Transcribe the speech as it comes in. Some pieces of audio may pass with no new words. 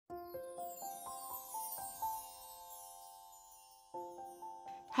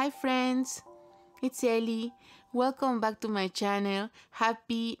Hi friends, it's Ellie. Welcome back to my channel.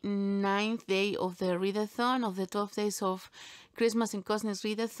 Happy 9th day of the readathon, of the 12 days of Christmas and Coziness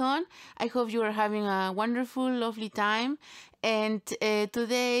readathon. I hope you are having a wonderful, lovely time. And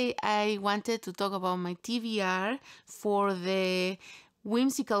today I wanted to talk about my TBR for the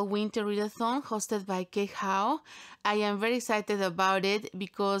Whimsical Winter readathon hosted by Kate Howe. I am very excited about it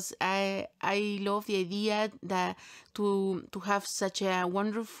because I love the idea that to have such a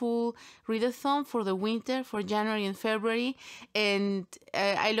wonderful readathon for the winter, for January and February. And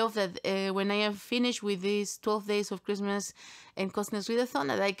I love that when I am finished with these 12 days of Christmas and Coziness readathon,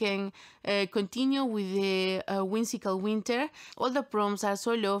 that I can continue with the Whimsical Winter. All the prompts are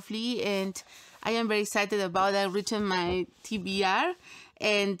so lovely and I am very excited about that. I've written my TBR.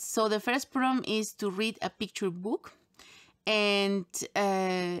 And so the first prompt is to read a picture book. And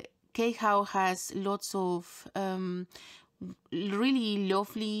Kate Howe has lots of really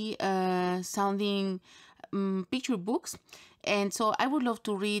lovely sounding picture books. And so I would love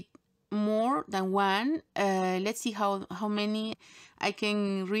to read more than one. Let's see how many I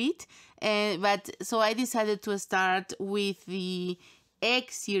can read. But so I decided to start with the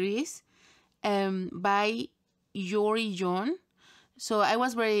Egg series by Yori John. So I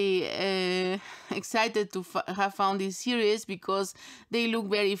was very excited to have found this series because they look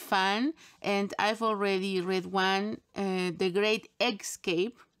very fun, and I've already read one, The Great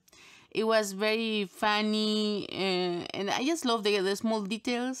Escape. It was very funny, and I just love the small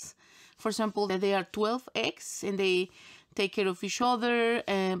details. For example, that there are 12 eggs and they take care of each other,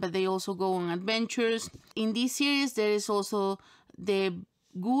 but they also go on adventures. In this series, there is also the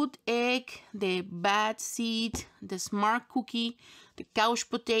good egg, the bad seed, the smart cookie, the couch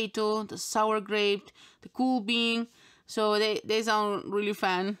potato, the sour grape, the cool bean. So they sound really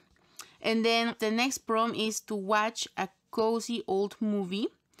fun. And then the next prompt is to watch a cozy old movie.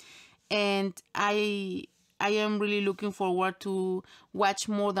 And I am really looking forward to watch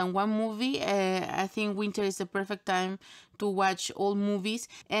more than one movie. I think winter is the perfect time to watch old movies.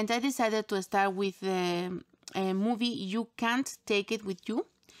 And I decided to start with the movie You Can't Take It With You.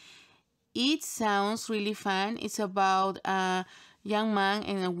 It sounds really fun. It's about a young man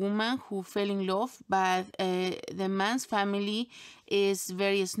and a woman who fell in love, but the man's family is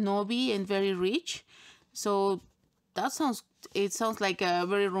very snobby and very rich. So it sounds like a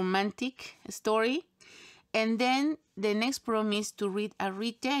very romantic story. And then the next prompt is to read a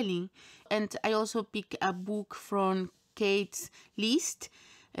retelling. And I also picked a book from Kate's list,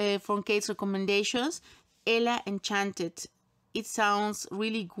 from Kate's recommendations, Ella Enchanted. It sounds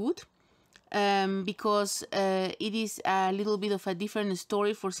really good because it is a little bit of a different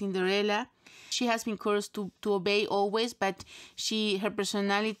story for Cinderella. She has been cursed to obey always, but her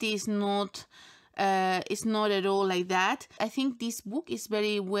personality is not at all like that. I think this book is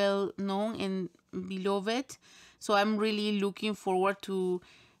very well known and beloved, so I'm really looking forward to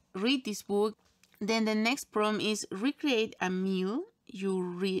read this book. Then the next prompt is recreate a meal you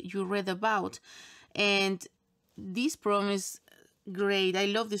read about. And this prompt is great. I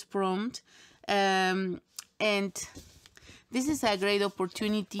love this prompt. And this is a great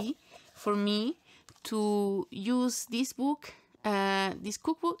opportunity for me to use this book, this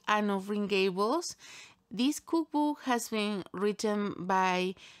cookbook, Anne of Green Gables. This cookbook has been written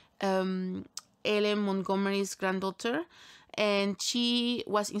by Ellen Montgomery's granddaughter, and she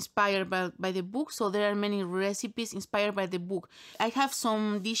was inspired by the book, so there are many recipes inspired by the book. I have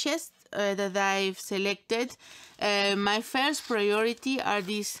some dishes that I've selected. My first priority are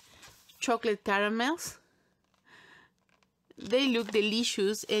these chocolate caramels. They look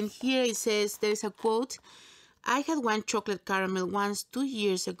delicious, and here it says, there is a quote: "I had one chocolate caramel once 2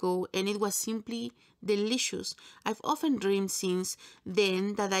 years ago, and it was simply delicious. I've often dreamed since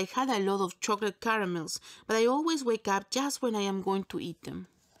then that I had a lot of chocolate caramels, but I always wake up just when I am going to eat them."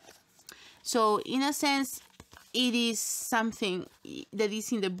 So in a sense, it is something that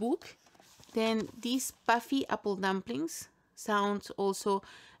is in the book. Then these puffy apple dumplings sounds also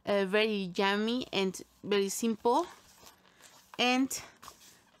very yummy and very simple. And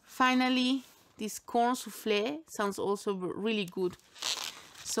finally, this corn souffle sounds also really good.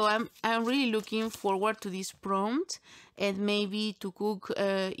 So I'm really looking forward to this prompt, and maybe to cook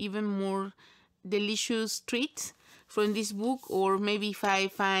even more delicious treats from this book, or maybe if I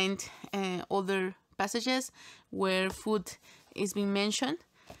find other passages where food is being mentioned.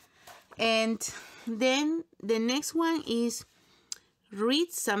 And then the next one is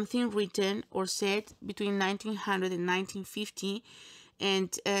read something written or said between 1900 and 1950.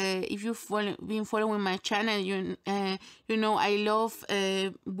 And if you've been following my channel, you know I love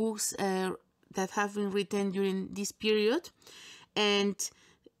books that have been written during this period. And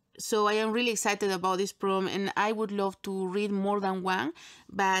So I am really excited about this prom, and I would love to read more than one.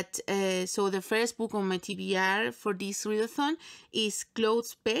 But so the first book on my TBR for this readathon is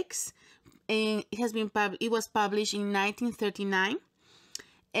Clothes Specs, and it was published in 1939,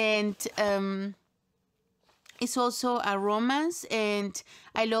 and it's also a romance, and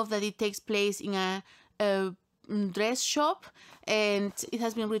I love that it takes place in a dress shop, and it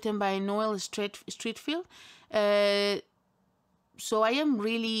has been written by Noel Streatfeild. So I am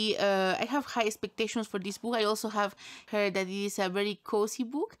really, I have high expectations for this book. I also have heard that it is a very cozy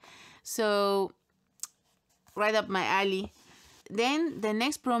book, so right up my alley. Then the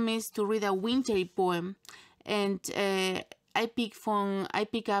next promise to read a wintry poem, and I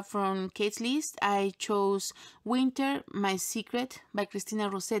pick up from Kate's list. I chose Winter, My Secret by Christina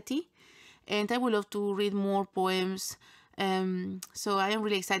Rossetti, and I would love to read more poems. So I am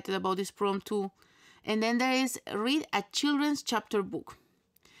really excited about this prom too. And then there is read a children's chapter book,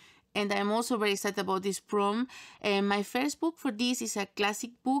 and I'm also very excited about this prom. My first book for this is a classic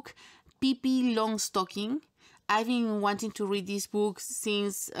book, Pippi Longstocking. I've been wanting to read this book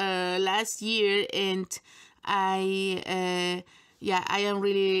since last year, and I am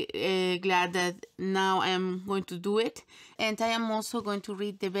really glad that now I am going to do it. And I am also going to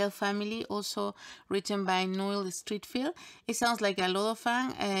read The Bell Family, also written by Noel Streatfeild. It sounds like a lot of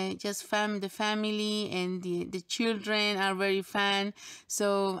fun. The family and the children are very fun.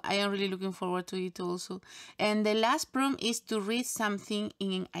 So I am really looking forward to it also. And the last prompt is to read something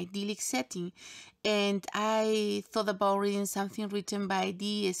in an idyllic setting. And I thought about reading something written by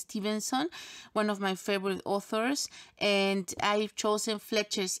D. Stevenson, one of my favorite authors, and I've chosen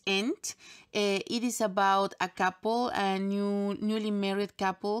Fletcher's End. It is about a couple, a newly married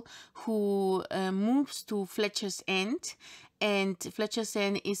couple, who moves to Fletcher's End. And Fletcher's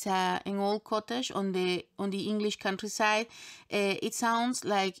End is an old cottage on the English countryside. It sounds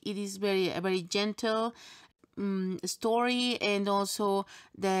like it is a very gentle story, and also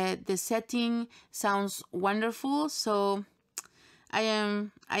the setting sounds wonderful. So I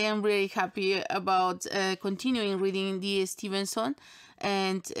am really happy about continuing reading D. Stevenson,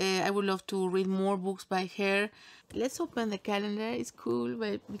 and I would love to read more books by her. Let's open the calendar. It's cool,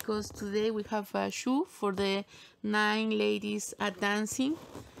 but because today we have a show for the 9 ladies at dancing.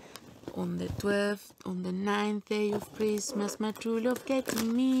 On the 12th, on the 9th day of Christmas, my true love came to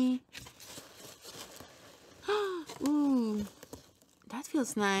me. Ooh, that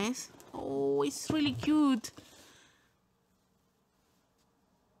feels nice. Oh, it's really cute.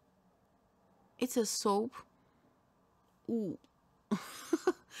 It's a soap. Ooh.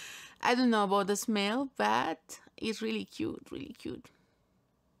 I don't know about the smell, but it's really cute, really cute.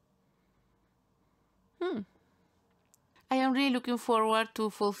 I am really looking forward to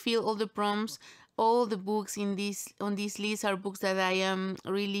fulfill all the prompts. All the books on this list are books that I am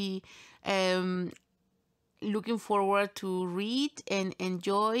really looking forward to read and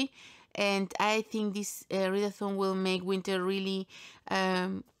enjoy. And I think this readathon will make winter really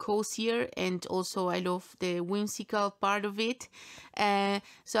cozier, and also I love the whimsical part of it.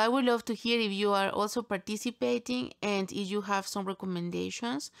 So I would love to hear if you are also participating, and if you have some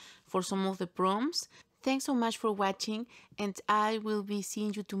recommendations for some of the prompts. Thanks so much for watching, and I will be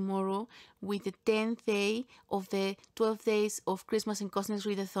seeing you tomorrow with the 10th day of the 12 days of Christmas and Coziness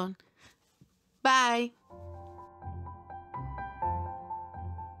readathon. Bye!